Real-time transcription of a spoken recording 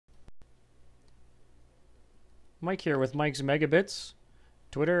Mike here with Mike's Megabits,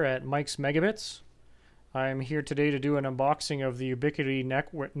 Twitter at Mike's Megabits. I'm here today to do an unboxing of the Ubiquiti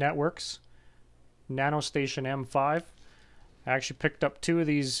Networks Nanostation M5. I actually picked up two of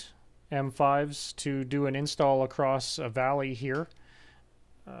these M5s to do an install across a valley here.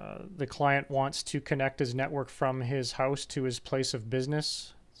 The client wants to connect his network from his house to his place of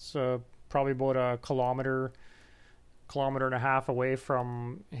business. It's probably about a kilometer and a half away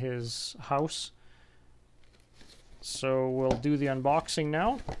from his house. So we'll do the unboxing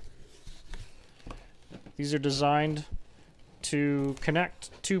now. These are designed to connect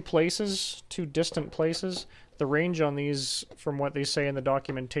two distant places. The range on these, from what they say in the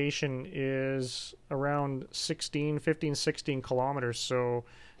documentation, is around 15, 16 kilometers, so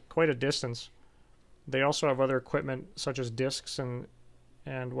quite a distance. They also have other equipment such as discs and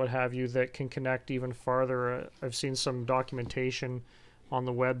what have you that can connect even farther. I've seen some documentation on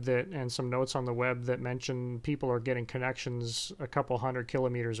the web and some notes on the web that mention people are getting connections a couple 100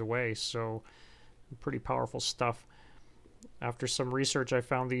 kilometers away, so pretty powerful stuff. After some research, I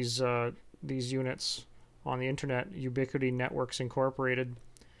found these units on the internet, Ubiquiti Networks Incorporated.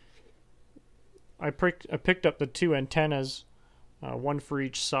 I picked up the two antennas, one for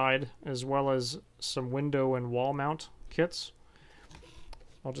each side, as well as some window and wall mount kits.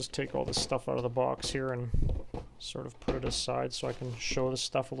 I'll just take all this stuff out of the box here and sort of put it aside so I can show this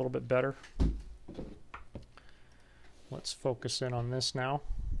stuff a little bit better. Let's focus in on this now.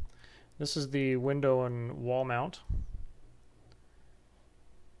 This is the window and wall mount.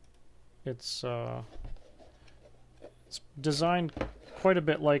 It's designed quite a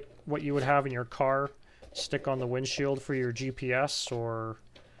bit like what you would have in your car. Stick on the windshield for your GPS or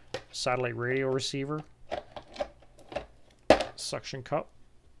satellite radio receiver. Suction cup.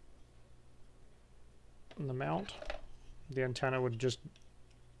 And the mount. The antenna would just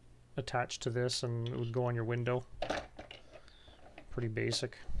attach to this and it would go on your window. Pretty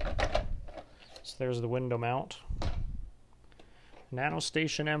basic. So there's the window mount.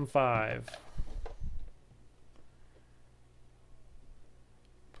 Nanostation M5.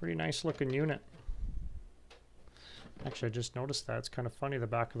 Pretty nice looking unit. Actually, I just noticed that. It's kind of funny. The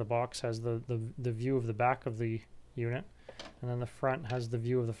back of the box has the view of the back of the unit, and then the front has the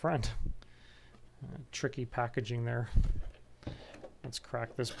view of the front. Tricky packaging there. Let's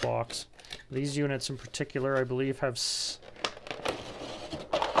crack this box. These units in particular, I believe, have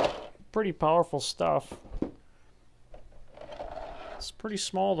pretty powerful stuff. It's pretty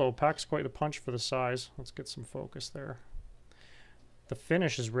small though, packs quite a punch for the size. Let's get some focus there. The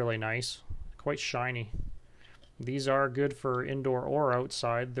finish is really nice, quite shiny. These are good for indoor or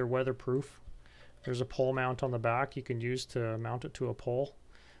outside. They're weatherproof. There's a pole mount on the back you can use to mount it to a pole.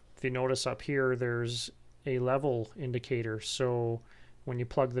 If you notice up here, there's a level indicator, so when you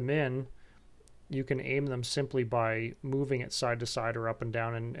plug them in, you can aim them simply by moving it side to side or up and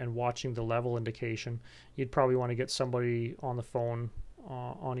down and watching the level indication. You'd probably want to get somebody on the phone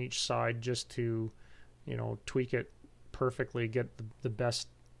on each side just to, tweak it perfectly, get the best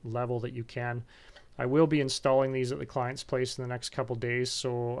level that you can. I will be installing these at the client's place in the next couple days,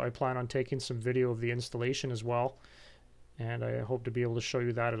 so I plan on taking some video of the installation as well, and I hope to be able to show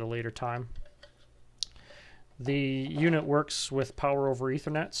you that at a later time. The unit works with power over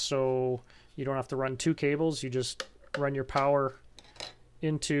Ethernet, so you don't have to run two cables. You just run your power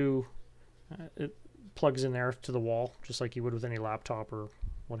into, it plugs in there to the wall, just like you would with any laptop or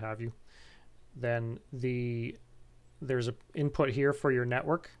what have you. Then there's an input here for your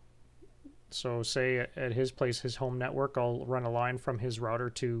network. So say at his place, his home network, I'll run a line from his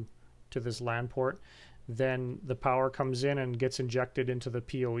router to this LAN port. Then the power comes in and gets injected into the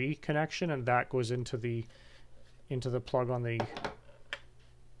PoE connection, and that goes into the plug on the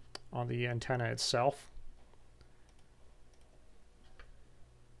antenna itself.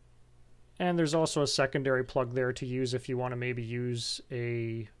 And there's also a secondary plug there to use if you want to maybe use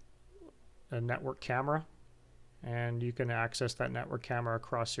a network camera, and you can access that network camera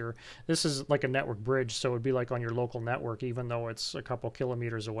across your... This is like a network bridge, so it would be like on your local network even though it's a couple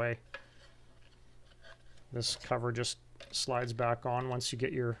kilometers away. This cover just slides back on once you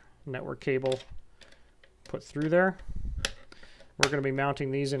get your network cable put through there. We're going to be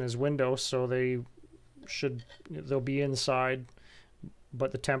mounting these in his window, so they'll be inside,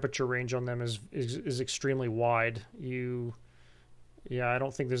 but the temperature range on them is extremely wide. I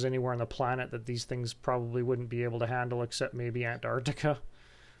don't think there's anywhere on the planet that these things probably wouldn't be able to handle, except maybe Antarctica.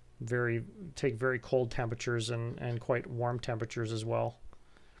 Take very cold temperatures and quite warm temperatures as well.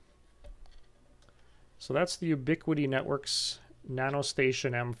 So that's the Ubiquiti Networks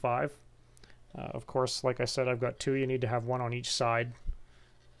Nanostation M5. Of course, like I said, I've got two. You need to have one on each side.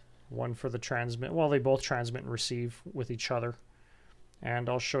 One for the transmit. Well, they both transmit and receive with each other. And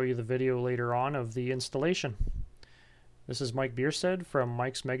I'll show you the video later on of the installation. This is Mike Bierstead from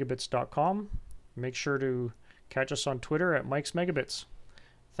mikesmegabits.com. Make sure to catch us on Twitter at Mike's Megabits.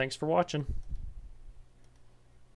 Thanks for watching.